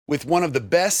With one of the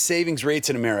best savings rates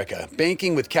in America,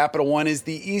 banking with Capital One is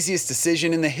the easiest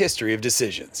decision in the history of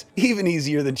decisions. Even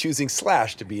easier than choosing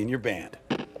Slash to be in your band.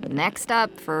 Next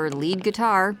up for lead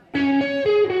guitar.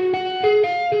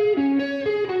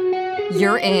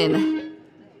 You're in.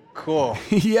 Cool.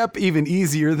 Yep, even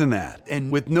easier than that. And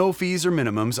with no fees or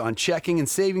minimums on checking and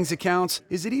savings accounts,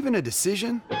 is it even a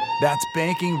decision? That's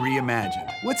banking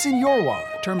reimagined. What's in your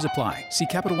wallet? Terms apply. See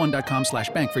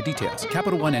CapitalOne.com/bank for details.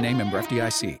 Capital One N.A. member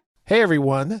FDIC. Hey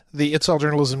everyone, the It's All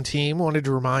Journalism team wanted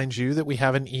to remind you that we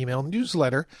have an email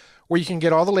newsletter where you can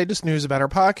get all the latest news about our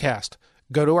podcast.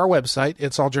 Go to our website,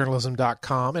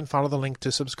 itsalljournalism.com, and follow the link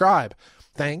to subscribe.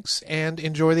 Thanks, and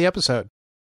enjoy the episode.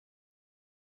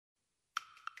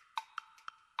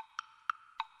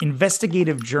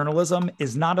 Investigative journalism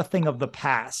is not a thing of the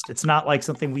past. It's not like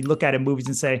something we look at in movies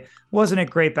and say, wasn't it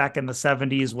great back in the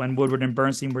 70s when Woodward and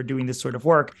Bernstein were doing this sort of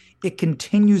work? It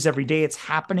continues every day. It's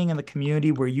happening in the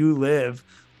community where you live.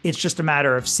 It's just a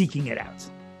matter of seeking it out.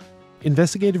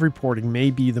 Investigative reporting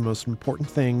may be the most important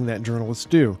thing that journalists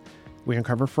do. We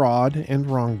uncover fraud and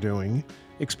wrongdoing,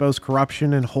 expose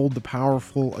corruption, and hold the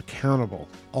powerful accountable,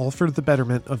 all for the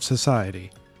betterment of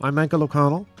society. I'm Michael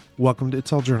O'Connell. Welcome to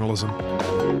It's All Journalism.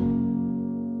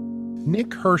 Nick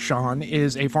Hirshon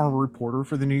is a former reporter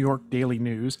for the New York Daily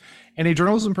News and a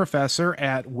journalism professor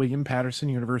at William Patterson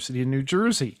University in New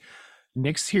Jersey.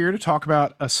 Nick's here to talk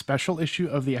about a special issue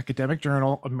of the academic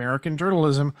journal American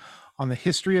Journalism on the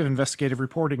history of investigative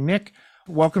reporting. Nick,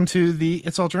 welcome to the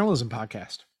It's All Journalism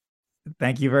podcast.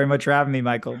 Thank you very much for having me,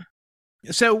 Michael.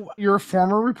 So you're a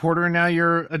former reporter and now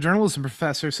you're a journalism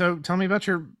professor. So tell me about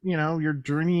your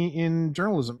journey in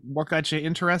journalism. What got you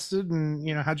interested and,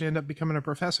 how'd you end up becoming a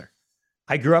professor?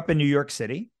 I grew up in New York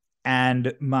City,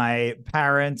 and my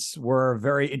parents were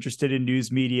very interested in news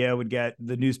media, would get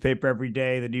the newspaper every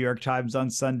day, the New York Times on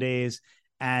Sundays.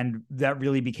 And that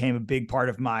really became a big part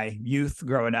of my youth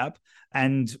growing up.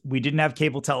 And we didn't have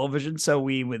cable television, so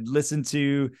we would listen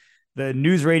to the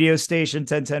news radio station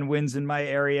 1010 Wins in my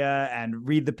area and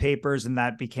read the papers. And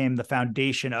that became the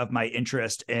foundation of my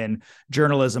interest in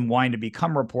journalism, wanting to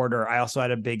become a reporter. I also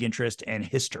had a big interest in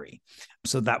history.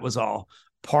 So that was all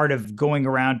part of going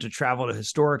around to travel to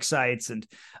historic sites. And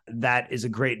that is a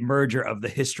great merger of the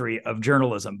history of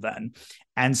journalism then.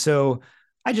 And so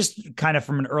I just kind of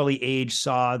from an early age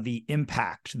saw the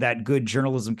impact that good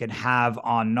journalism can have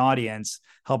on an audience,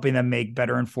 helping them make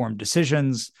better informed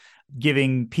decisions,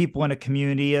 giving people in a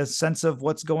community a sense of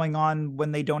what's going on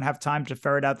when they don't have time to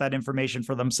ferret out that information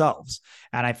for themselves.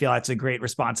 And I feel that's a great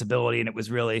responsibility. And it was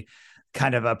really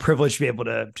kind of a privilege to be able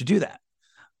to do that.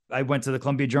 I went to the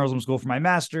Columbia Journalism School for my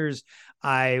master's.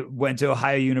 I went to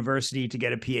Ohio University to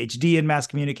get a PhD in mass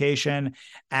communication.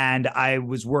 And I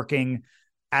was working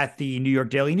at the New York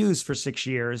Daily News for 6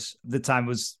 years. The time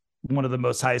was one of the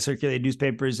most highly circulated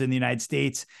newspapers in the United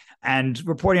States, and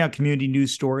reporting on community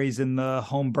news stories in the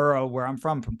home borough where I'm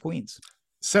from Queens.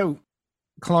 So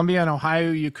Columbia and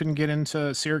Ohio, you couldn't get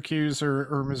into Syracuse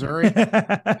or Missouri?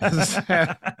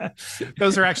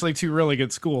 Those are actually two really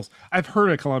good schools. I've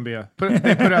heard of Columbia, but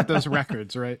they put out those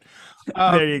records, right?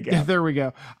 There you go. There we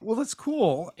go. Well, that's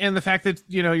cool. And the fact that,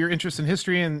 you're interested in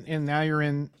history and now you're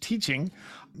in teaching.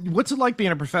 What's it like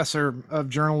being a professor of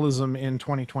journalism in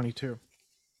 2022?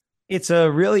 It's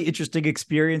a really interesting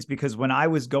experience because when I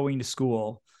was going to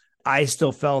school, I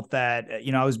still felt that,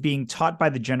 I was being taught by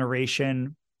the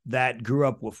generation that grew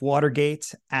up with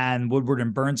Watergate and Woodward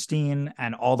and Bernstein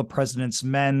and All the President's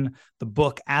Men, the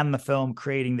book and the film,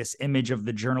 creating this image of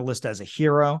the journalist as a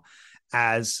hero,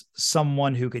 as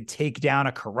someone who could take down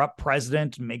a corrupt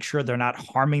president and make sure they're not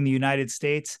harming the United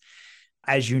States.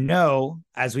 As you know,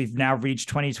 as we've now reached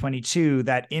 2022,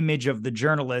 that image of the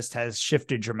journalist has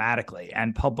shifted dramatically,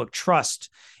 and public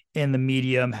trust in the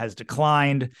medium has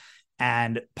declined.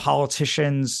 And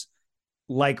politicians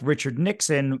like Richard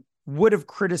Nixon would have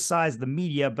criticized the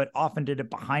media, but often did it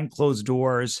behind closed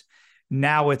doors.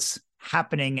 Now it's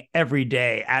happening every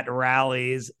day at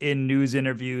rallies, in news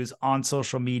interviews, on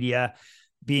social media,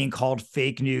 being called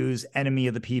fake news, enemy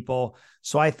of the people.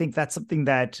 So I think that's something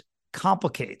that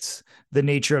complicates the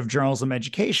nature of journalism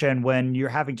education when you're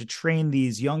having to train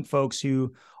these young folks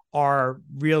who are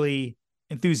really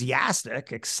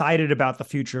enthusiastic, excited about the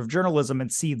future of journalism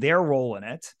and see their role in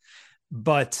it.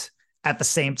 But at the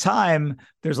same time,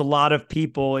 there's a lot of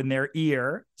people in their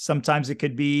ear. Sometimes it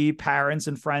could be parents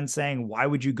and friends saying, why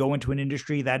would you go into an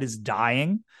industry that is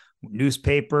dying?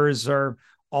 Newspapers are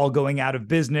all going out of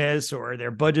business, or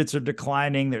their budgets are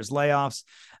declining. There's layoffs.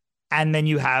 And then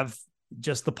you have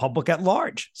just the public at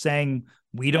large saying,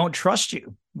 we don't trust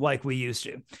you like we used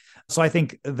to. So I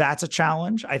think that's a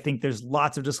challenge. I think there's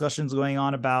lots of discussions going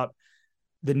on about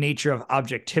the nature of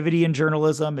objectivity in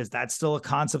journalism? Is that still a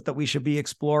concept that we should be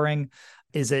exploring?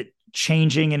 Is it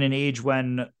changing in an age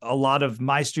when a lot of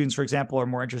my students, for example, are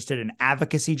more interested in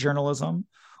advocacy journalism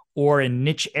or in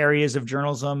niche areas of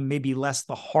journalism, maybe less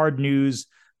the hard news,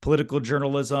 political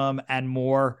journalism, and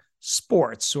more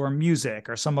sports or music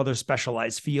or some other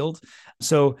specialized field?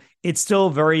 So it's still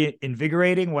very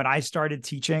invigorating. When I started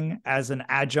teaching as an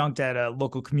adjunct at a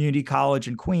local community college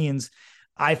in Queens,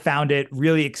 I found it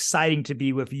really exciting to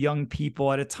be with young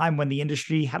people at a time when the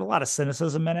industry had a lot of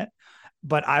cynicism in it,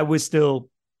 but I was still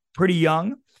pretty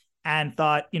young and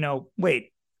thought,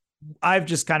 wait, I've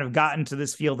just kind of gotten to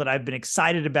this field that I've been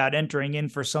excited about entering in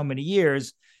for so many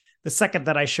years. The second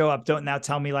that I show up, don't now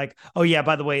tell me like, oh yeah,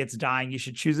 by the way, it's dying. You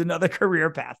should choose another career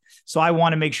path. So I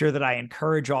want to make sure that I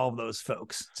encourage all of those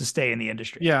folks to stay in the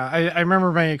industry. Yeah, I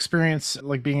remember my experience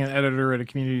like being an editor at a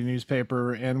community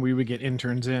newspaper, and we would get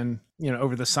interns in,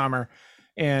 over the summer.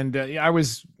 And I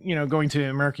was, going to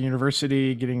American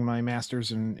University, getting my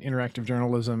master's in interactive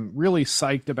journalism, really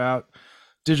psyched about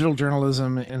digital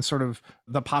journalism and sort of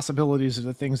the possibilities of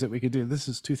the things that we could do. This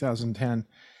is 2010.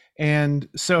 And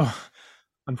so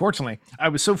unfortunately, I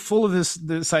was so full of these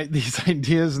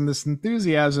ideas and this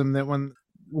enthusiasm that when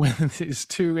these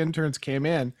two interns came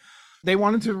in, they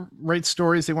wanted to write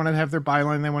stories. They wanted to have their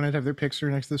byline. They wanted to have their picture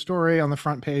next to the story on the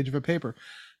front page of a paper.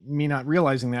 Me not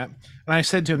realizing that. And I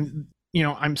said to him,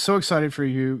 I'm so excited for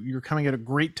you. You're coming at a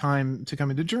great time to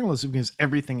come into journalism because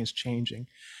everything is changing.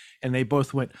 And they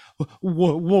both went,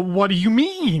 what do you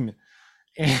mean?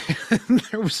 And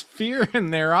there was fear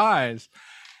in their eyes.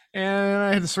 And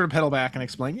I had to sort of pedal back and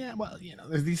explain,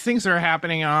 there's these things that are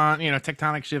happening on,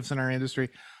 tectonic shifts in our industry,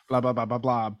 blah, blah, blah, blah,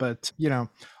 blah. But, a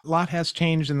lot has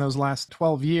changed in those last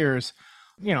 12 years.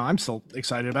 I'm still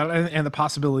excited about it and the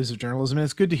possibilities of journalism. And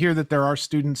it's good to hear that there are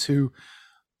students who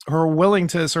are willing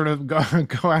to sort of go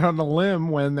out on a limb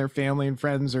when their family and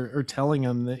friends are telling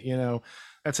them that,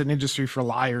 that's an industry for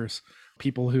liars,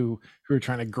 people who are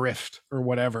trying to grift or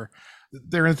whatever.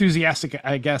 They're enthusiastic,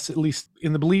 I guess, at least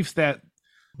in the belief that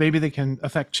maybe they can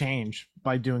affect change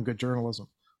by doing good journalism.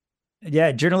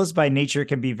 Yeah, journalists by nature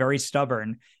can be very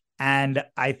stubborn. And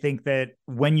I think that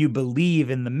when you believe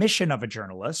in the mission of a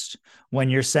journalist, when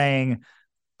you're saying,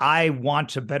 I want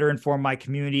to better inform my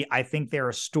community, I think there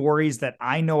are stories that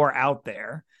I know are out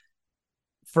there,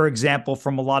 for example,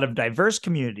 from a lot of diverse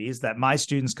communities that my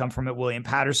students come from at William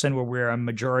Patterson, where we're a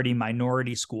majority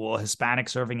minority school, Hispanic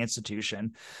serving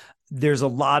institution. There's a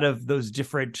lot of those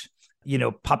different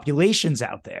populations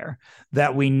out there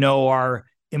that we know are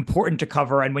important to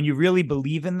cover. And when you really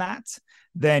believe in that,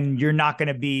 then you're not going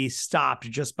to be stopped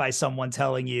just by someone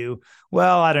telling you,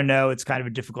 well, I don't know, it's kind of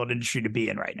a difficult industry to be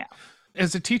in right now.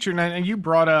 As a teacher, and you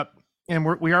brought up, and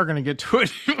we are going to get to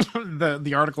it,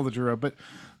 the article that you wrote, but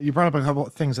you brought up a couple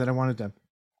of things that I wanted to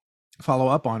follow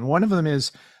up on. One of them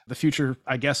is the future,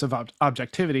 I guess, of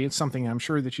objectivity. It's something I'm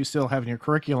sure that you still have in your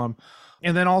curriculum.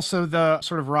 And then also the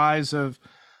sort of rise of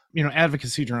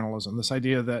advocacy journalism, this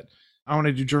idea that I want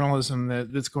to do journalism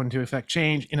that's going to affect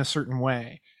change in a certain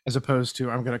way, as opposed to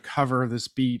I'm going to cover this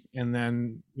beat and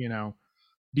then,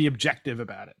 be objective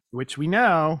about it, which we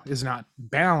know is not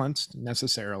balanced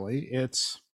necessarily.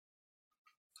 It's,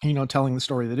 telling the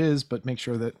story that is, but make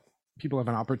sure that people have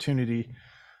an opportunity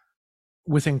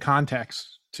within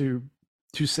context to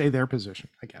say their position,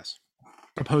 I guess,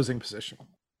 opposing position.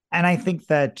 And I think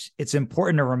that it's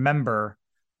important to remember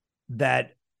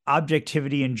that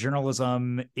objectivity in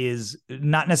journalism is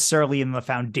not necessarily in the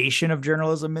foundation of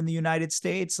journalism in the United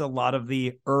States. A lot of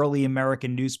the early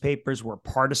American newspapers were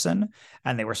partisan,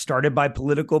 and they were started by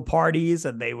political parties,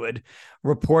 and they would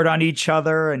report on each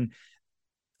other. And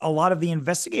a lot of the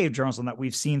investigative journalism that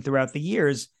we've seen throughout the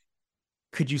years,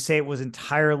 could you say it was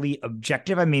entirely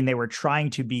objective? I mean, they were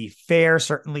trying to be fair,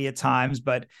 certainly at times,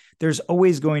 but there's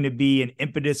always going to be an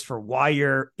impetus for why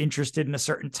you're interested in a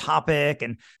certain topic.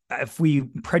 And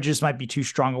prejudice might be too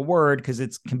strong a word because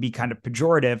it can be kind of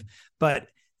pejorative, but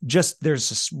just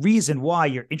there's a reason why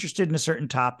you're interested in a certain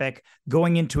topic,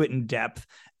 going into it in depth.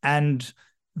 And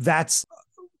that's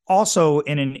also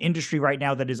in an industry right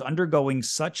now that is undergoing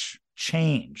such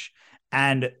change.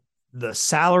 And the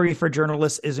salary for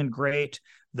journalists isn't great.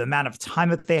 The amount of time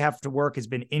that they have to work has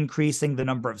been increasing. The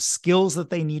number of skills that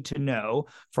they need to know,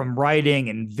 from writing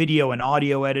and video and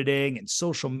audio editing and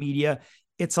social media,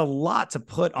 it's a lot to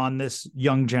put on this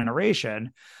young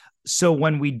generation. So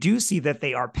when we do see that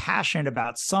they are passionate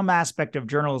about some aspect of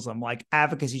journalism, like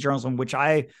advocacy journalism, which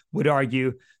I would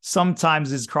argue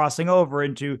sometimes is crossing over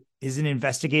into, is an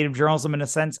investigative journalism in a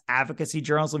sense, advocacy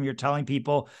journalism. You're telling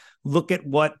people look at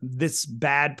what this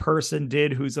bad person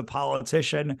did who's a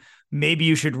politician. Maybe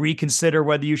you should reconsider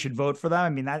whether you should vote for them. I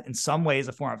mean, that in some ways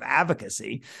a form of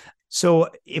advocacy. So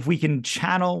if we can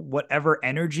channel whatever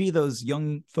energy those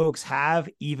young folks have,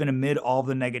 even amid all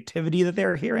the negativity that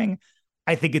they're hearing,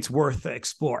 I think it's worth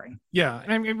exploring. Yeah.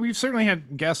 I mean, we've certainly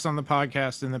had guests on the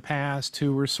podcast in the past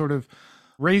who were sort of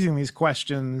raising these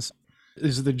questions.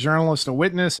 Is the journalist a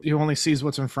witness who only sees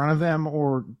what's in front of them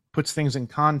or puts things in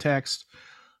context?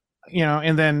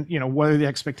 And then, what are the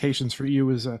expectations for you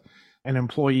as an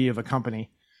employee of a company?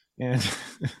 And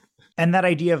and that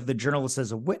idea of the journalist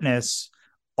as a witness,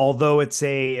 although it's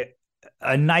a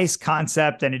nice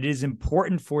concept, and it is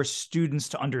important for students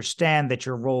to understand that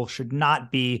your role should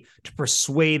not be to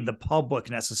persuade the public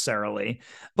necessarily,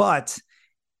 but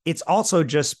it's also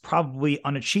just probably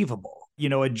unachievable.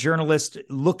 A journalist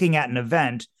looking at an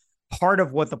event, part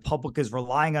of what the public is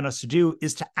relying on us to do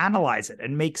is to analyze it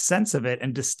and make sense of it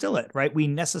and distill it, right? We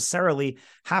necessarily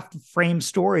have to frame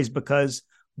stories because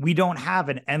we don't have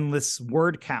an endless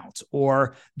word count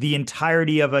or the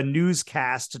entirety of a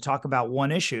newscast to talk about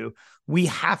one issue. We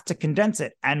have to condense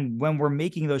it. And when we're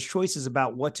making those choices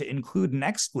about what to include and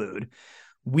exclude,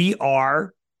 we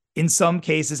are, in some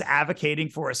cases, advocating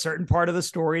for a certain part of the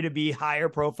story to be higher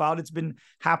profile. It's been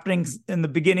happening in the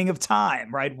beginning of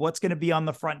time, right? What's going to be on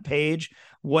the front page,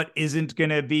 what isn't going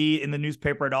to be in the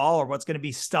newspaper at all, or what's going to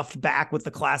be stuffed back with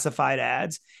the classified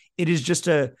ads. It is just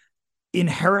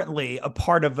inherently a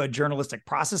part of a journalistic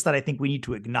process that I think we need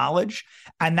to acknowledge.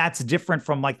 And that's different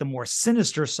from like the more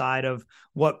sinister side of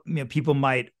what people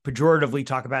might pejoratively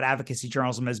talk about advocacy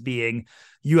journalism as being,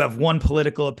 you have one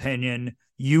political opinion,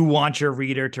 you want your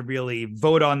reader to really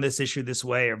vote on this issue this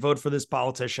way or vote for this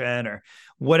politician or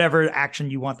whatever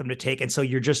action you want them to take. And so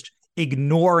you're just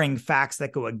ignoring facts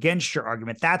that go against your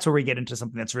argument. That's where we get into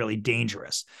something that's really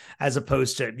dangerous, as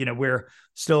opposed to, we're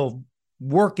still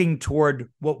working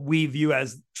toward what we view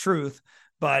as truth,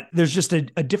 but there's just a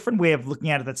different way of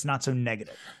looking at it that's not so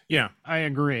negative. Yeah, I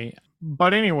agree.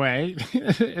 But anyway,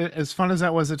 as fun as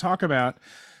that was to talk about,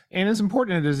 and as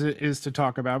important as it is to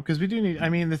talk about, because we do need,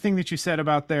 the thing that you said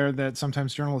about there, that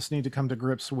sometimes journalists need to come to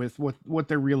grips with what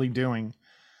they're really doing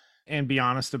and be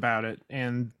honest about it.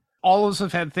 And all of us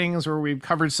have had things where we've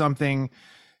covered something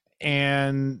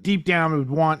and deep down we would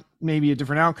want maybe a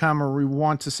different outcome, or we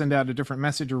want to send out a different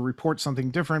message or report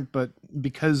something different. But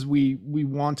because we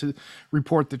want to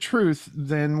report the truth,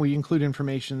 then we include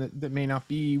information that may not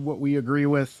be what we agree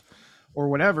with or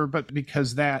whatever, but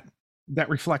because that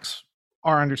reflects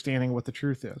our understanding of what the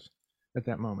truth is at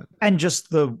that moment. And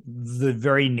just the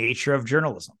very nature of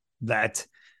journalism, that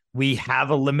we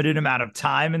have a limited amount of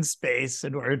time and space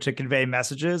in order to convey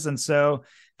messages. And so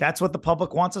that's what the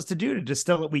public wants us to do, to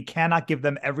distill it. We cannot give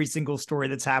them every single story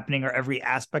that's happening or every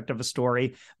aspect of a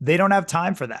story. They don't have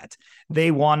time for that.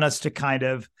 They want us to kind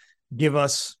of give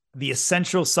us the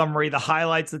essential summary, the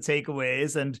highlights, the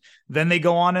takeaways, and then they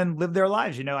go on and live their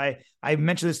lives. I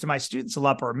mention this to my students a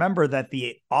lot, but remember that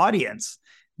the audience,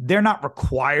 they're not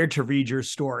required to read your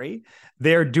story.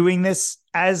 They're doing this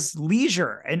as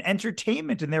leisure and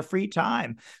entertainment in their free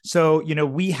time. So,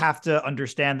 we have to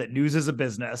understand that news is a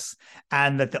business,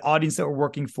 and that the audience that we're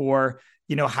working for,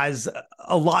 has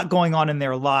a lot going on in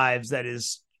their lives that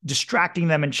is distracting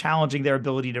them and challenging their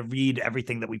ability to read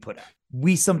everything that we put out.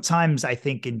 We sometimes, I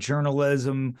think, in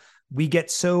journalism, we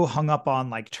get so hung up on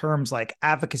like terms like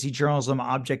advocacy journalism,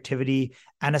 objectivity,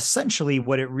 and essentially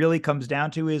what it really comes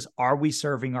down to is, are we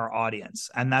serving our audience?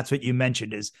 And that's what you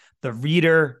mentioned, is the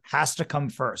reader has to come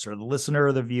first, or the listener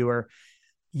or the viewer.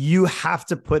 You have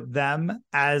to put them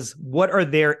as, what are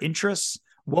their interests?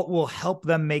 What will help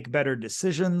them make better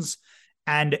decisions?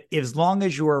 And as long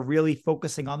as you are really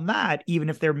focusing on that, even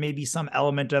if there may be some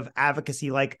element of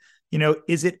advocacy, like,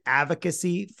 is it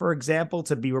advocacy, for example,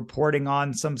 to be reporting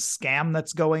on some scam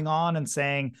that's going on and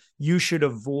saying you should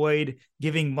avoid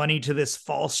giving money to this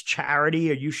false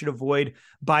charity, or you should avoid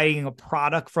buying a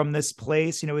product from this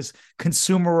place? Is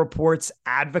Consumer Reports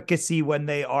advocacy when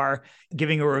they are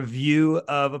giving a review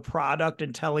of a product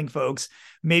and telling folks,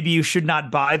 maybe you should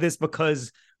not buy this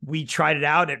because we tried it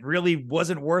out, it really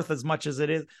wasn't worth as much as it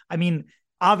is?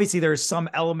 Obviously, there's some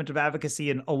element of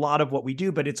advocacy in a lot of what we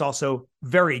do, but it's also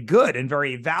very good and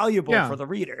very valuable for the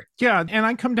reader. Yeah, and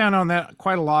I come down on that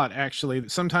quite a lot, actually.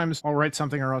 Sometimes I'll write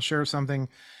something or I'll share something,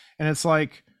 and it's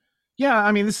like,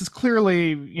 this is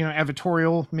clearly,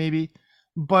 advertorial maybe,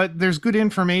 but there's good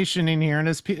information in here. And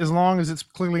as long as it's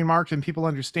clearly marked and people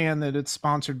understand that it's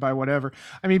sponsored by whatever.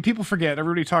 People forget,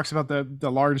 everybody talks about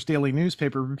the large daily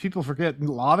newspaper, but people forget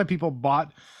a lot of people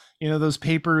bought those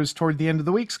papers toward the end of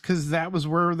the weeks because that was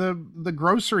where the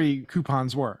grocery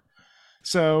coupons were.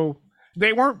 So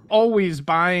They weren't always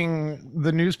buying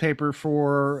the newspaper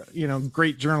for,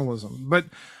 great journalism. But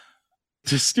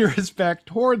to steer us back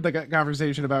toward the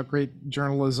conversation about great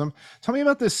journalism, tell me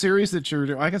about this series that you're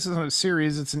doing. I guess it's not a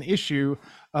series, it's an issue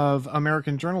of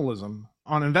American journalism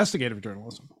on investigative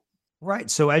journalism.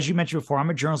 Right. So as you mentioned before, I'm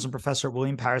a journalism professor at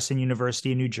William Patterson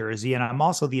University in New Jersey, and I'm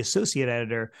also the associate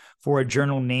editor for a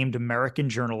journal named American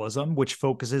Journalism, which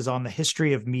focuses on the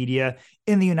history of media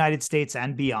in the United States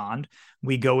and beyond.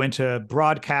 We go into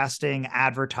broadcasting,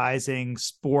 advertising,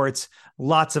 sports,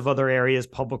 lots of other areas,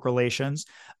 public relations.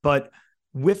 But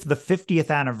with the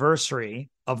 50th anniversary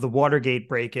of the Watergate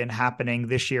break-in happening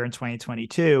this year in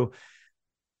 2022,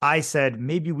 I said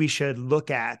maybe we should look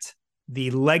at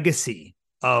the legacy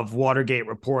of Watergate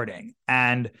reporting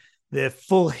and the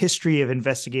full history of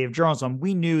investigative journalism.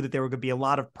 We knew that there were going to be a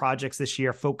lot of projects this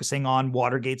year focusing on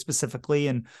Watergate specifically,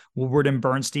 and Woodward and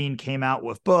Bernstein came out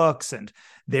with books, and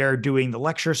they're doing the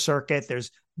lecture circuit.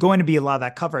 There's going to be a lot of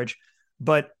that coverage.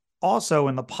 But also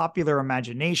in the popular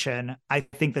imagination, I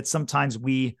think that sometimes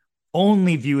we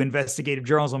only view investigative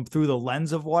journalism through the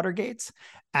lens of Watergate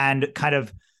and kind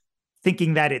of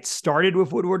thinking that it started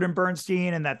with Woodward and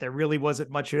Bernstein and that there really wasn't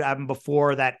much that happened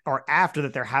before that or after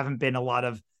that. There haven't been a lot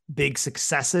of big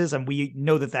successes, and we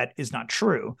know that that is not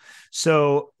true.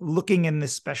 So looking in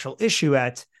this special issue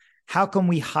at how can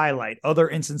we highlight other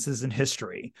instances in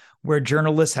history where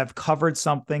journalists have covered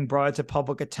something, brought it to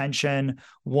public attention,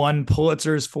 won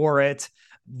Pulitzers for it,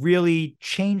 really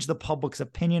change the public's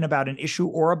opinion about an issue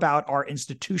or about our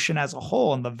institution as a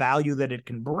whole and the value that it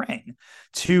can bring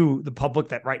to the public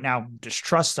that right now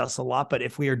distrusts us a lot. But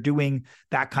if we are doing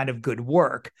that kind of good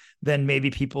work, then maybe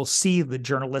people see the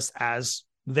journalist as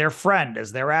their friend,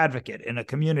 as their advocate in a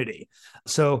community.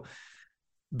 So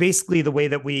basically the way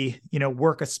that we,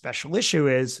 work a special issue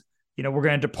is, we're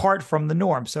going to depart from the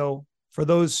norm. So for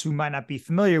those who might not be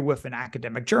familiar with an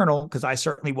academic journal, because I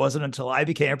certainly wasn't until I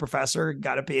became a professor,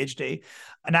 got a PhD,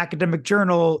 an academic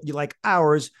journal like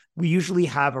ours, we usually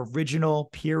have original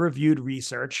peer-reviewed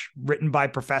research written by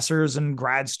professors and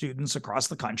grad students across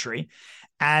the country.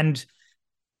 And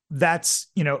that's,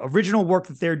 original work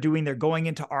that they're doing. They're going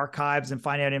into archives and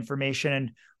finding out information.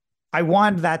 And I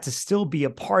wanted that to still be a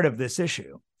part of this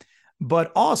issue,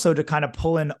 but also to kind of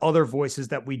pull in other voices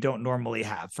that we don't normally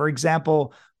have. For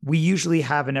example, we usually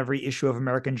have in every issue of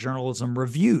American Journalism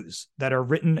reviews that are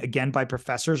written, again, by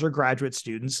professors or graduate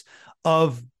students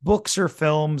of books or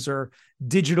films or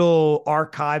digital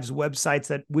archives, websites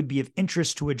that would be of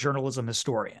interest to a journalism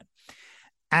historian.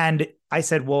 And I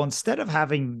said, well, instead of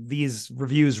having these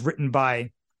reviews written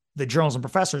by the journalism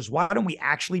professors, why don't we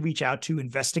actually reach out to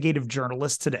investigative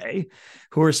journalists today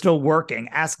who are still working,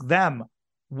 ask them,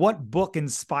 what book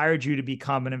inspired you to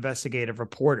become an investigative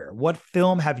reporter? What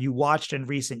film have you watched in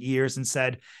recent years and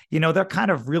said, they're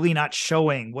kind of really not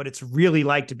showing what it's really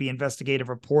like to be an investigative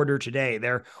reporter today.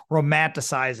 They're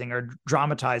romanticizing or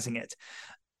dramatizing it.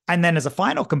 And then as a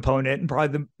final component, and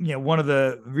probably one of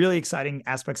the really exciting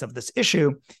aspects of this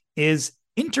issue is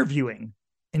interviewing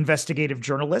investigative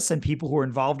journalists and people who are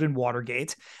involved in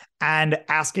Watergate and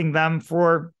asking them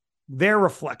for their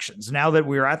reflections. Now that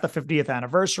we're at the 50th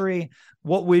anniversary,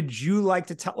 what would you like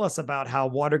to tell us about how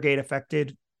Watergate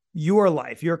affected your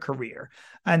life, your career?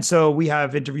 And so we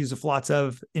have interviews with lots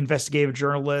of investigative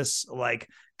journalists like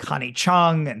Connie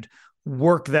Chung, and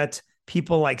work that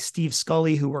people like Steve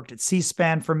Scully, who worked at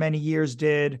C-SPAN for many years,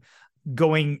 did,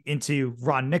 going into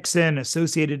Ron Nixon,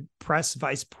 Associated Press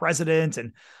vice president,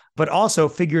 but also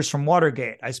figures from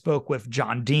Watergate. I spoke with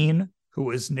John Dean, who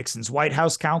was Nixon's White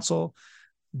House counsel,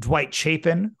 Dwight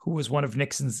Chapin, who was one of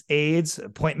Nixon's aides,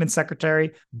 appointment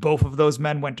secretary. Both of those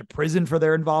men went to prison for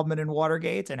their involvement in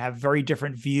Watergate and have very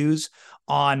different views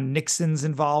on Nixon's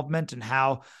involvement and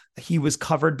how he was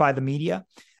covered by the media.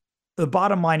 The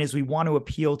bottom line is we want to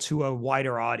appeal to a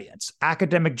wider audience.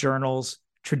 Academic journals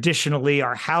traditionally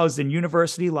are housed in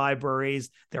university libraries.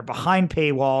 They're behind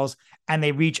paywalls, and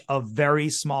they reach a very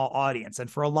small audience. And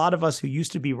for a lot of us who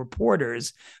used to be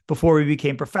reporters before we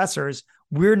became professors,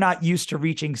 we're not used to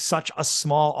reaching such a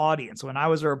small audience. When I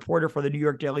was a reporter for the New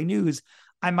York Daily News,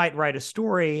 I might write a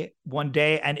story one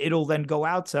day and it'll then go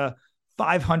out to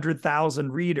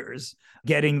 500,000 readers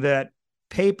getting that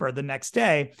paper the next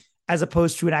day, as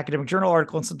opposed to an academic journal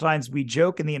article. And sometimes we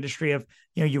joke in the industry of,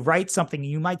 you write something,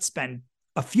 you might spend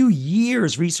a few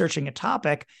years researching a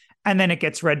topic, and then it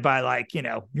gets read by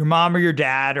your mom or your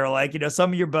dad or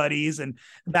some of your buddies, and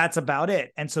that's about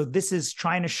it. And so this is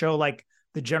trying to show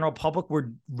the general public,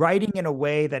 we're writing in a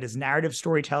way that is narrative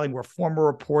storytelling. We're former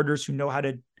reporters who know how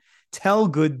to tell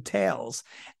good tales.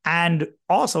 And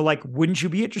also, like, wouldn't you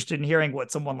be interested in hearing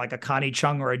what someone like a Connie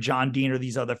Chung or a John Dean or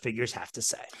these other figures have to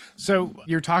say? So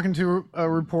you're talking to a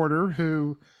reporter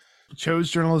who chose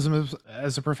journalism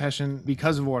as a profession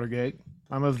because of Watergate.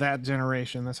 I'm of that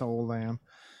generation. That's how old I am.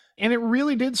 And it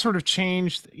really did sort of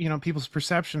change, people's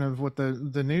perception of what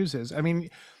the news is. I mean,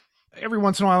 every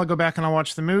once in a while I go back and I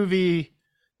watch the movie,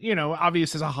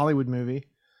 obvious as a Hollywood movie.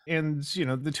 And,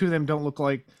 the two of them don't look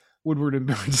like Woodward and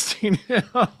Bernstein at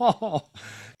all.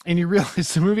 And you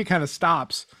realize the movie kind of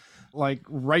stops like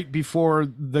right before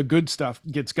the good stuff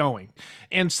gets going.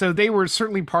 And so they were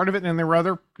certainly part of it. And there were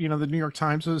other, the New York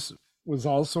Times was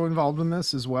also involved in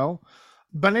this as well.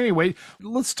 But anyway,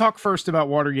 let's talk first about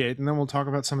Watergate, and then we'll talk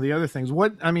about some of the other things.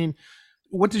 What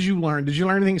did you learn? Did you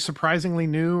learn anything surprisingly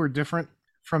new or different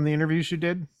from the interviews you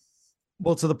did?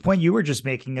 Well, to the point you were just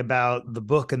making about the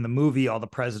book and the movie, All the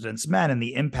President's Men, and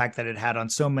the impact that it had on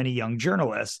so many young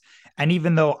journalists. And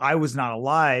even though I was not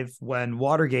alive when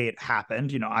Watergate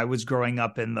happened, I was growing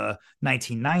up in the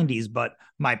 1990s, but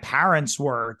my parents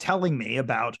were telling me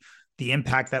about the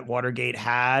impact that Watergate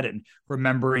had and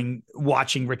remembering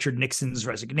watching Richard Nixon's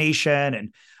resignation.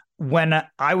 And when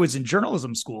I was in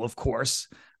journalism school, of course,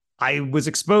 I was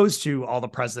exposed to All the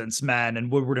President's Men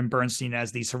and Woodward and Bernstein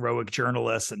as these heroic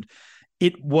journalists. And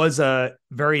it was a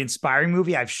very inspiring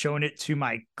movie. I've shown it to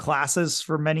my classes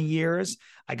for many years.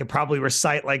 I could probably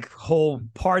recite like whole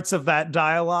parts of that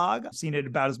dialogue. I've seen it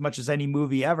about as much as any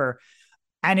movie ever.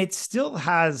 And it still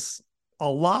has a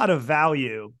lot of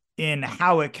value in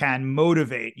how it can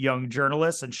motivate young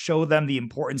journalists and show them the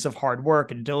importance of hard work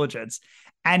and diligence.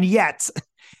 And yet,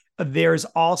 there's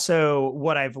also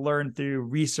what I've learned through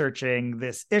researching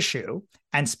this issue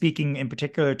and speaking in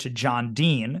particular to John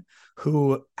Dean,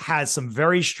 who has some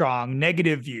very strong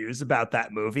negative views about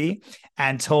that movie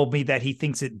and told me that he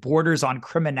thinks it borders on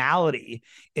criminality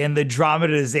in the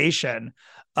dramatization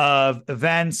of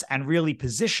events and really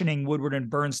positioning Woodward and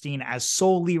Bernstein as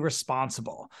solely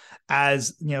responsible,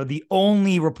 as the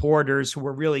only reporters who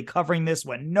were really covering this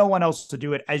when no one else to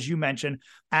do it, as you mentioned.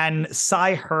 And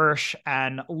Cy Hirsch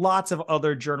and lots of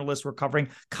other journalists were covering.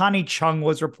 Connie Chung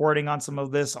was reporting on some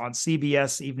of this on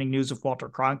CBS Evening News with Walter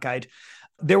Cronkite.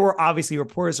 There were obviously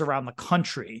reporters around the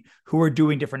country who were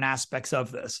doing different aspects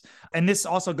of this. And this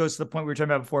also goes to the point we were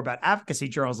talking about before about advocacy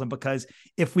journalism, because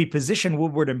if we position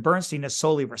Woodward and Bernstein as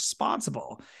solely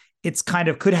responsible, it's kind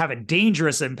of could have a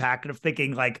dangerous impact of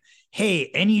thinking like, hey,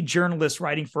 any journalist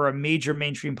writing for a major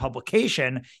mainstream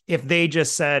publication, if they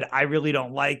just said, I really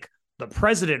don't like the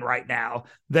president right now,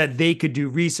 that they could do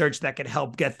research that could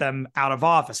help get them out of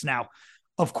office. Now,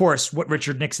 of course, what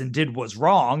Richard Nixon did was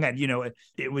wrong, and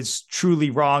it was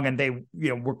truly wrong, and they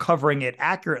were covering it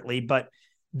accurately. But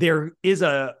there is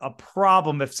a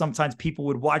problem if sometimes people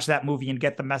would watch that movie and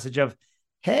get the message of,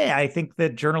 hey, I think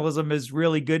that journalism is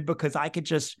really good because I could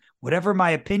just, whatever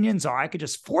my opinions are, I could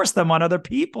just force them on other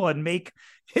people and make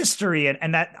history.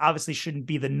 And that obviously shouldn't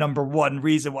be the number one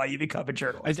reason why you become a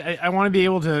journalist. I want to be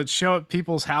able to show up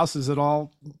people's houses at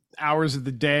all hours of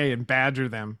the day and badger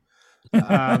them.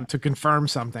 To confirm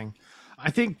something.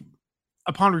 I think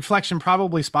upon reflection,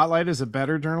 probably Spotlight is a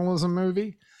better journalism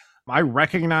movie. I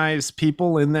recognize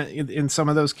people in some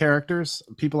of those characters,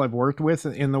 people I've worked with,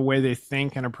 in the way they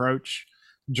think and approach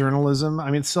journalism.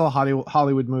 I mean, it's still a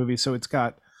Hollywood movie, so it's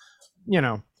got,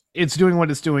 it's doing what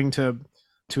it's doing to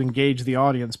engage the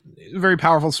audience. Very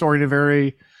powerful story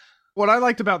and what I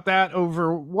liked about that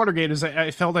over Watergate is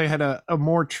I felt I had a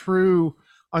more true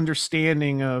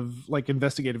understanding of like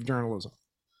investigative journalism,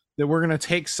 that we're going to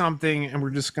take something and we're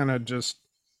just going to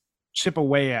chip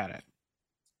away at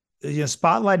it.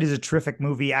 Spotlight is a terrific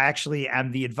movie. I actually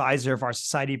am the advisor of our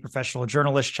Society of Professional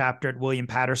Journalists chapter at William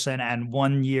Patterson. And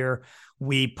one year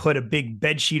we put a big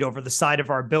bed sheet over the side of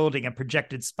our building and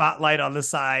projected Spotlight on the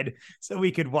side so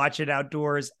we could watch it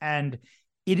outdoors. And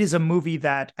it is a movie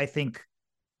that I think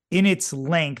in its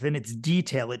length and its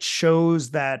detail, it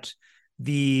shows that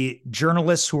the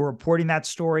journalists who are reporting that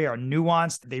story are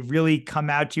nuanced. They really come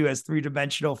out to you as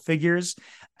three-dimensional figures,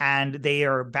 and they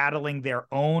are battling their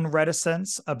own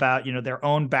reticence about, their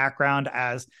own background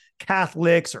as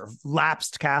Catholics or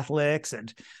lapsed Catholics,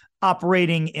 and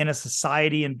operating in a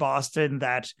society in Boston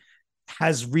that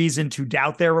has reason to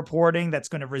doubt their reporting, that's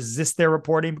going to resist their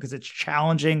reporting because it's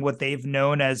challenging what they've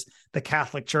known as the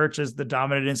Catholic Church as the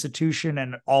dominant institution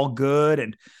and all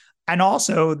good. And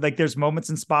also, like, there's moments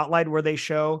in Spotlight where they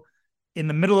show in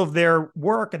the middle of their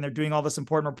work and they're doing all this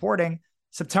important reporting,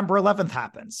 September 11th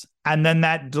happens. And then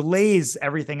that delays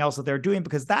everything else that they're doing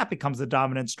because that becomes the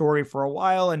dominant story for a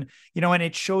while. And, and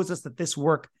it shows us that this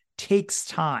work takes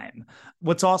time.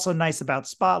 What's also nice about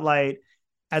Spotlight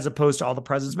as opposed to All the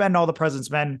President's Men. All the President's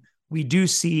Men, we do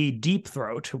see Deep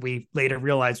Throat, who we later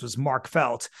realized was Mark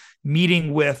Felt,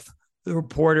 meeting with the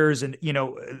reporters and,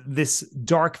 this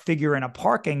dark figure in a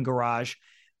parking garage.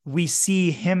 We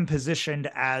see him positioned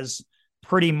as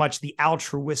pretty much the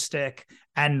altruistic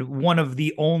and one of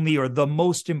the only or the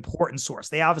most important source.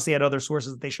 They obviously had other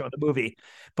sources that they show in the movie,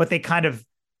 but they kind of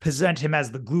present him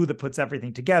as the glue that puts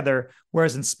everything together.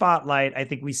 Whereas in Spotlight, I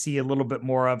think we see a little bit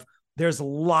more of, there's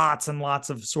lots and lots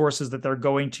of sources that they're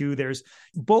going to. There's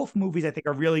both movies, I think,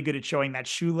 are really good at showing that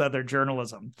shoe leather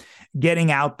journalism, getting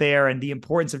out there, and the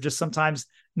importance of just sometimes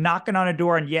knocking on a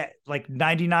door, and yet like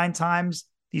 99 times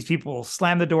these people will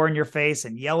slam the door in your face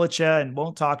and yell at you and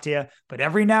won't talk to you. But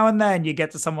every now and then you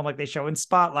get to someone like they show in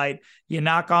Spotlight, you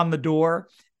knock on the door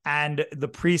and the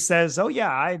priest says, "Oh yeah,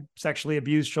 I sexually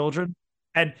abuse children."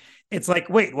 And it's like,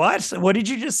 wait, what? What did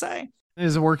you just say?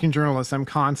 As a working journalist, I'm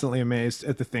constantly amazed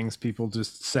at the things people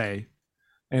just say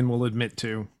and will admit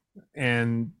to.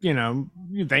 And, they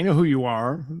know who you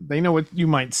are. They know what you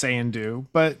might say and do,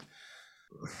 but,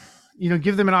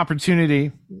 give them an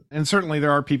opportunity. And certainly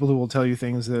there are people who will tell you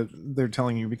things that they're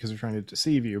telling you because they're trying to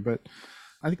deceive you. But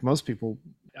I think most people,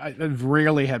 I've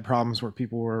rarely had problems where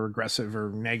people were aggressive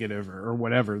or negative or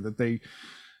whatever, that they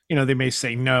may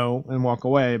say no and walk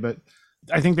away, but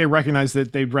I think they recognize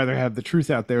that they'd rather have the truth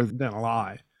out there than a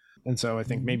lie. And so I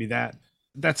think maybe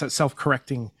that's a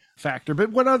self-correcting factor.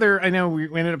 But what other, I know we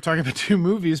ended up talking about 2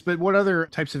 movies, but what other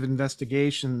types of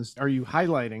investigations are you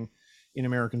highlighting in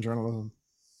American journalism?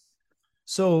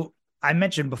 So I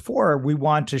mentioned before, we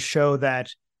want to show that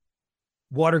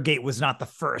Watergate was not the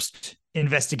first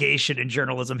investigation in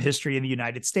journalism history in the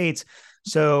United States.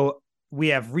 So we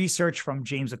have research from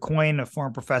James Aucoin, a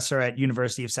former professor at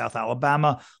University of South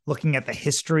Alabama, looking at the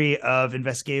history of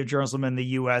investigative journalism in the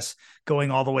U.S., going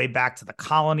all the way back to the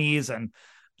colonies and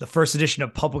the first edition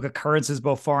of Public Occurrences,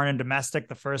 both foreign and domestic,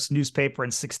 the first newspaper in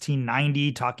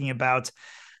 1690, talking about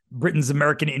Britain's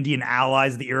American Indian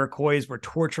allies, the Iroquois, were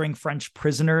torturing French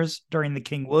prisoners during the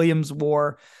King William's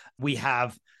War. We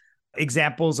have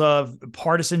examples of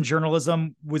partisan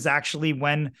journalism was actually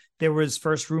when there was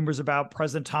first rumors about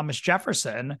President Thomas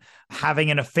Jefferson having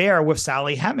an affair with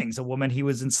Sally Hemings, a woman he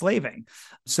was enslaving.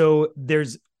 So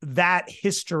there's that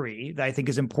history that I think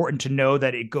is important to know,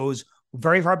 that it goes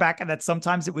very far back and that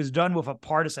sometimes it was done with a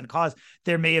partisan cause.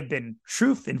 There may have been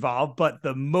truth involved, but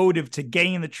the motive to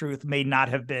gain the truth may not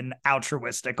have been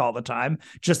altruistic all the time,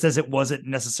 just as it wasn't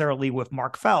necessarily with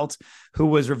Mark Felt, who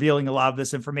was revealing a lot of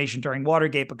this information during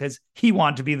Watergate because he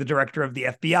wanted to be the director of the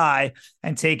FBI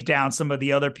and take down some of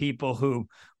the other people who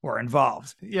were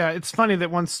involved. Yeah, it's funny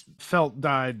that once Felt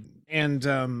died and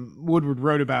Woodward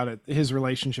wrote about it, his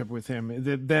relationship with him,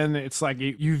 then it's like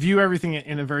you view everything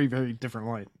in a very, very different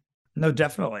light. No,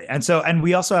 definitely. And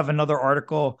we also have another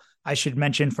article I should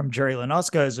mention from Jerry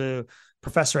Lenoska, as a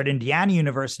professor at Indiana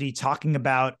University, talking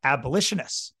about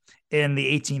abolitionists in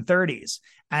the 1830s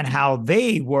and how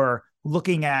they were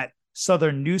looking at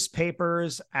Southern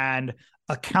newspapers and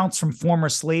accounts from former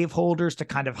slaveholders to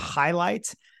kind of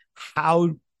highlight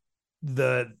how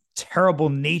the terrible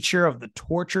nature of the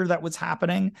torture that was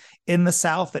happening in the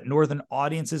South that Northern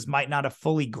audiences might not have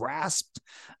fully grasped.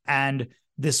 And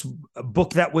this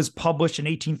book that was published in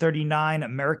 1839,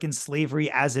 American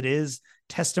Slavery as It Is,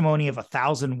 Testimony of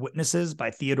 1,000 Witnesses by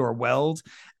Theodore Weld,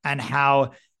 and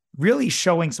how really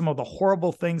showing some of the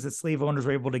horrible things that slave owners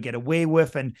were able to get away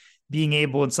with, and being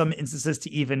able in some instances to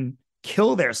even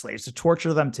kill their slaves, to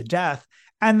torture them to death,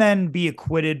 and then be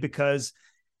acquitted because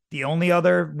the only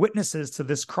other witnesses to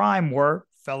this crime were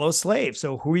fellow slaves.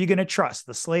 So who are you going to trust,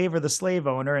 the slave or the slave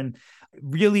owner? And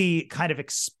really kind of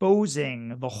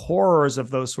exposing the horrors of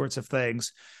those sorts of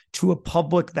things to a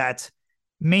public that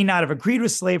may not have agreed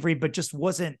with slavery, but just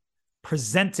wasn't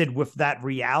presented with that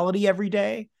reality every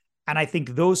day. And I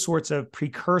think those sorts of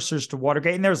precursors to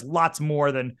Watergate, and there's lots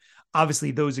more than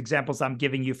obviously those examples I'm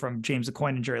giving you from James Aucoin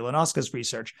and Jerry Lenoska's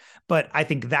research, but I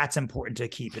think that's important to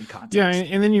keep in context. Yeah,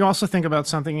 and then you also think about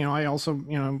something, I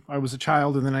was a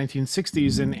child in the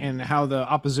 1960s and how the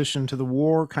opposition to the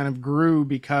war kind of grew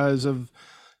because of,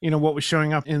 what was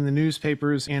showing up in the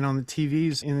newspapers and on the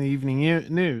TVs in the evening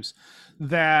news.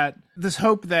 That this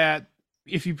hope that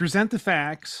if you present the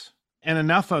facts and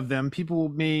enough of them, people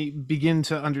may begin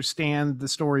to understand the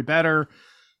story better,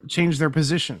 change their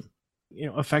position,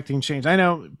 affecting change. I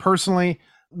know personally,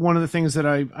 one of the things that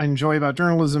I enjoy about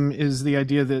journalism is the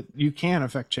idea that you can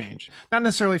affect change, not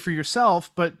necessarily for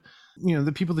yourself, but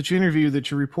the people that you interview, that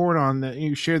you report on, that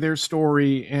you share their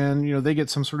story, and they get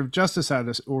some sort of justice out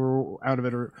of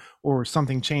it, or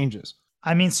something changes.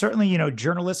 I mean, certainly,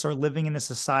 journalists are living in a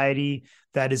society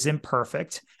that is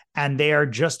imperfect, and they are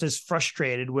just as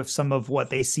frustrated with some of what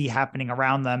they see happening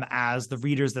around them as the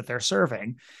readers that they're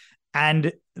serving.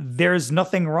 And there's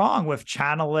nothing wrong with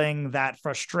channeling that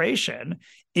frustration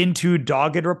into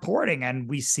dogged reporting. And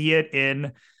we see it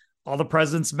in All the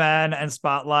President's Men and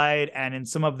Spotlight, and in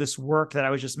some of this work that I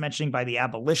was just mentioning by the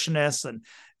abolitionists. And,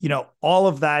 all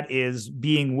of that is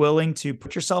being willing to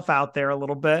put yourself out there a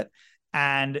little bit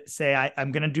and say,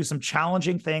 I'm going to do some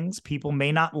challenging things. People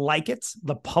may not like it.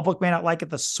 The public may not like it.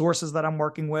 The sources that I'm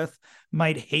working with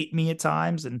might hate me at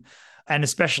times. And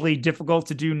especially difficult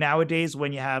to do nowadays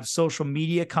when you have social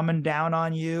media coming down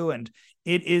on you. And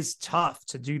it is tough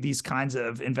to do these kinds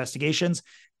of investigations.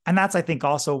 And that's, I think,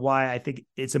 also why I think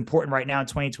it's important right now in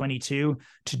 2022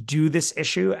 to do this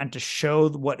issue and to show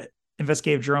what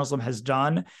investigative journalism has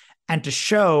done, and to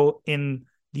show in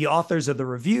the authors of the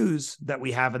reviews that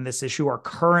we have in this issue are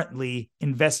currently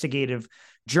investigative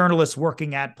journalists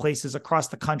working at places across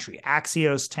the country: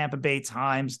 Axios, Tampa Bay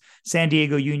Times, San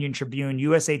Diego Union Tribune,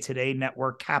 USA Today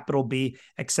Network, Capital B,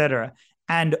 etc.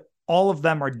 And all of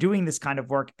them are doing this kind of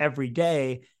work every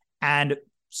day. And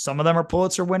some of them are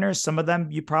Pulitzer winners. Some of them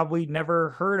you probably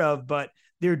never heard of, but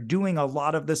they're doing a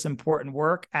lot of this important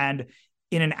work. And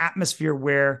in an atmosphere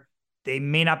where they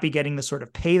may not be getting the sort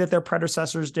of pay that their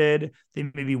predecessors did. They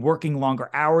may be working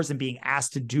longer hours and being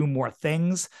asked to do more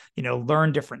things,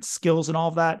 learn different skills and all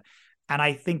of that. And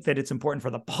I think that it's important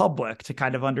for the public to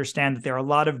kind of understand that there are a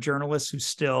lot of journalists who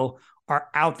still are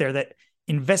out there, that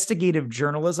investigative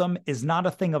journalism is not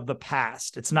a thing of the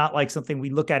past. It's not like something we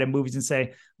look at in movies and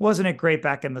say, wasn't it great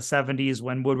back in the 70s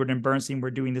when Woodward and Bernstein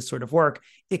were doing this sort of work?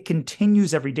 It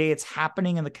continues every day. It's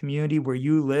happening in the community where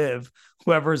you live.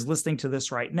 Whoever is listening to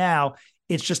this right now,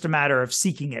 it's just a matter of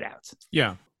seeking it out.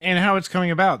 Yeah. And how it's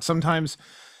coming about. Sometimes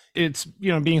it's,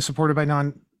 being supported by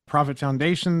nonprofit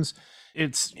foundations.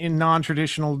 It's in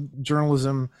non-traditional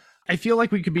journalism. I feel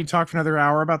like we could be talking for another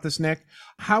hour about this, Nick.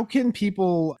 How can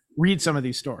people read some of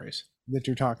these stories that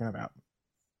you're talking about?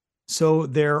 So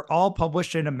they're all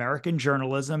published in American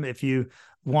Journalism. If you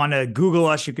want to Google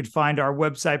us, you could find our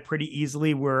website pretty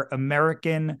easily. We're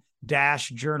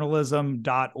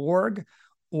american-journalism.org,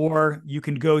 or you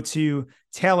can go to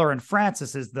Taylor and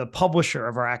Francis is the publisher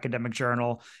of our academic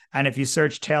journal. And if you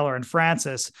search Taylor and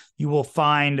Francis, you will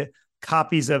find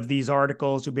copies of these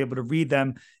articles. You'll be able to read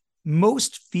them.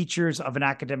 Most features of an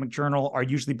academic journal are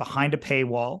usually behind a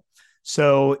paywall.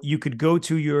 So you could go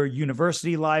to your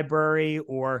university library,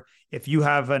 or if you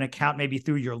have an account, maybe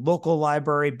through your local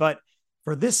library. But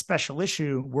for this special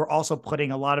issue, we're also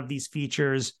putting a lot of these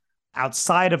features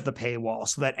outside of the paywall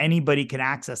so that anybody can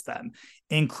access them,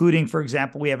 including, for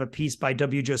example, we have a piece by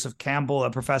W. Joseph Campbell,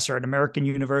 a professor at American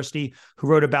University, who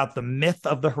wrote about the myth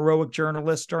of the heroic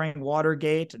journalist during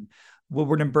Watergate and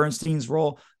Woodward and Bernstein's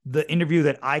role. The interview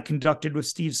that I conducted with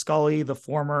Steve Scully, the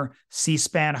former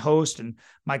C-SPAN host, and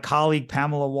my colleague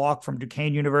Pamela Walk from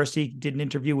Duquesne University did an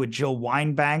interview with Jill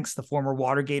Wine-Banks, the former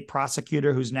Watergate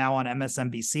prosecutor who's now on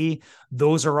MSNBC.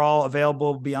 Those are all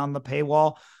available beyond the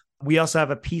paywall. We also have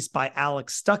a piece by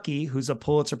Alex Stuckey, who's a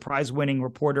Pulitzer Prize winning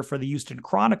reporter for the Houston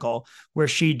Chronicle, where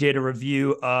she did a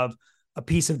review of a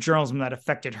piece of journalism that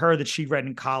affected her that she read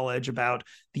in college about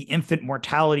the infant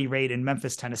mortality rate in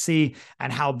Memphis, Tennessee,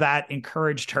 and how that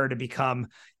encouraged her to become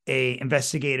a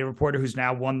investigative reporter who's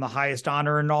now won the highest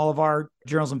honor in all of our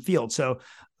journalism field. So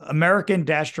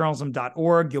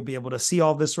american-journalism.org, you'll be able to see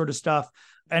all this sort of stuff.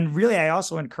 And really, I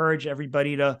also encourage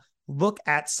everybody to look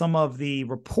at some of the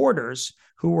reporters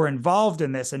who were involved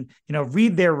in this and,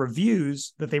 read their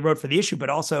reviews that they wrote for the issue, but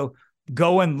also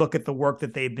go and look at the work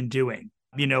that they've been doing,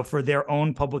 for their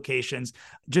own publications.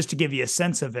 Just to give you a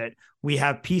sense of it, we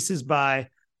have pieces by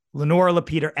Lenora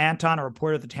Lapeter Anton, a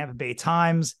reporter at the Tampa Bay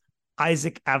Times,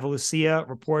 Isaac Avalucia,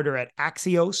 reporter at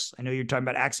Axios. I know you're talking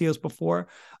about Axios before.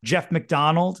 Jeff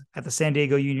McDonald at the San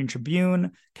Diego Union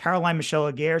Tribune. Caroline Michelle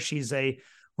Aguirre, she's a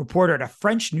reporter at a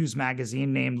French news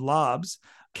magazine named L'Obs.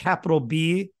 Capital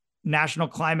B, national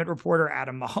climate reporter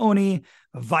Adam Mahoney,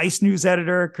 Vice news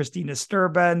editor Christina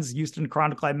Sturbens, Houston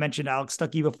Chronicle, I mentioned Alex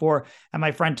Stuckey before, and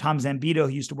my friend Tom Zambito, who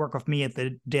used to work with me at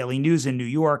the Daily News in New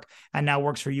York and now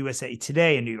works for USA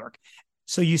Today in New York.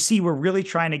 So you see, we're really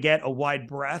trying to get a wide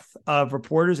breadth of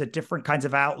reporters at different kinds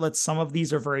of outlets. Some of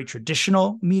these are very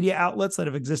traditional media outlets that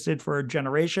have existed for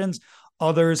generations.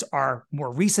 Others are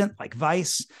more recent, like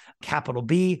Vice, Capital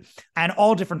B, and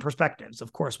all different perspectives.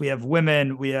 Of course, we have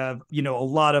women, we have, a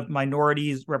lot of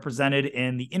minorities represented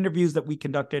in the interviews that we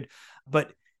conducted,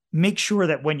 but make sure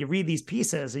that when you read these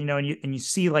pieces, and you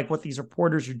see like what these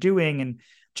reporters are doing, and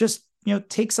just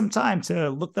take some time to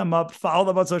look them up, follow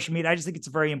them on social media. I just think it's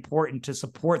very important to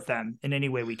support them in any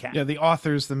way we can. Yeah, the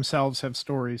authors themselves have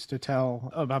stories to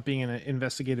tell about being an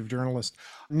investigative journalist.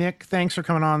 Nick, thanks for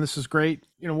coming on. This is great.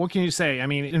 What can you say? I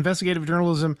mean, investigative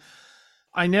journalism,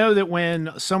 I know that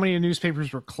when so many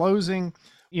newspapers were closing,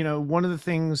 one of the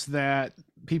things that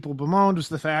people bemoaned was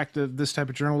the fact that this type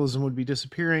of journalism would be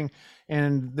disappearing,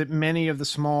 and that many of the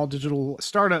small digital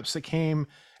startups that came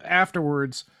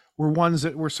afterwards were ones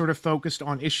that were sort of focused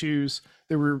on issues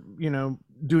that were,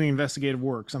 doing investigative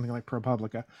work, something like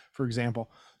ProPublica, for example.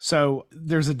 So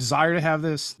there's a desire to have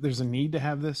this. There's a need to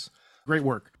have this. Great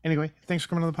work. Anyway, thanks for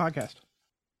coming on the podcast.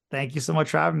 Thank you so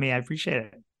much for having me. I appreciate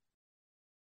it.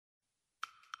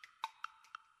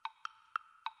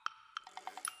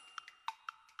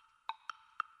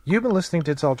 You've been listening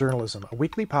to It's All Journalism, a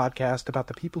weekly podcast about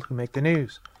the people who make the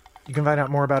news. You can find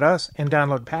out more about us and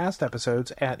download past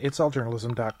episodes at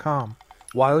itsalljournalism.com.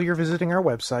 While you're visiting our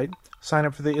website, sign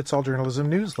up for the It's All Journalism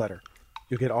newsletter.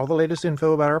 You'll get all the latest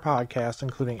info about our podcast,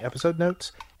 including episode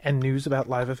notes and news about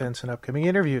live events and upcoming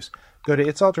interviews. Go to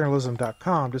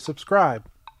itsalljournalism.com to subscribe.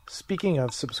 Speaking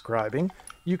of subscribing,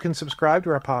 you can subscribe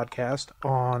to our podcast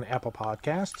on Apple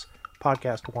Podcasts,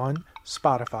 Podcast One,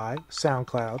 Spotify,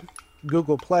 SoundCloud,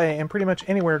 Google Play, and pretty much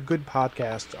anywhere good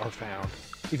podcasts are found.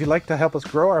 If you'd like to help us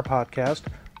grow our podcast,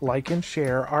 like and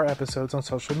share our episodes on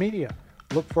social media.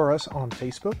 Look for us on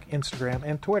Facebook, Instagram,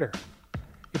 and Twitter.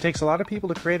 It takes a lot of people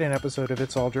to create an episode of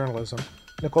It's All Journalism.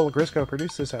 Nicola Grisco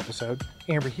produced this episode,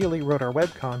 Amber Healy wrote our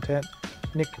web content,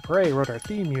 Nick Capre wrote our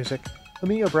theme music,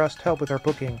 Emilio Brust helped with our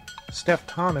booking, Steph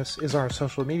Thomas is our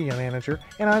social media manager,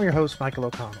 and I'm your host, Michael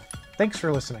O'Connell. Thanks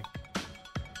for listening.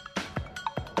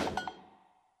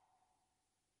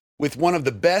 With one of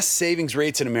the best savings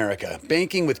rates in America,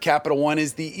 banking with Capital One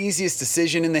is the easiest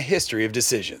decision in the history of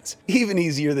decisions. Even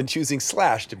easier than choosing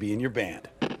Slash to be in your band.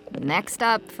 Next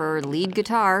up for lead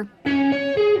guitar.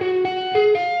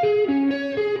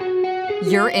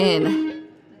 You're in.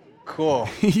 Cool.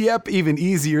 Yep, even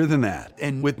easier than that.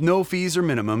 And with no fees or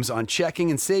minimums on checking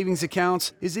and savings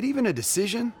accounts, is it even a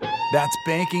decision? That's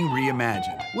banking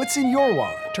reimagined. What's in your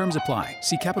wallet? Terms apply.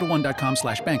 See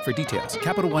CapitalOne.com/bank for details.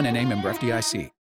 Capital One NA, member FDIC.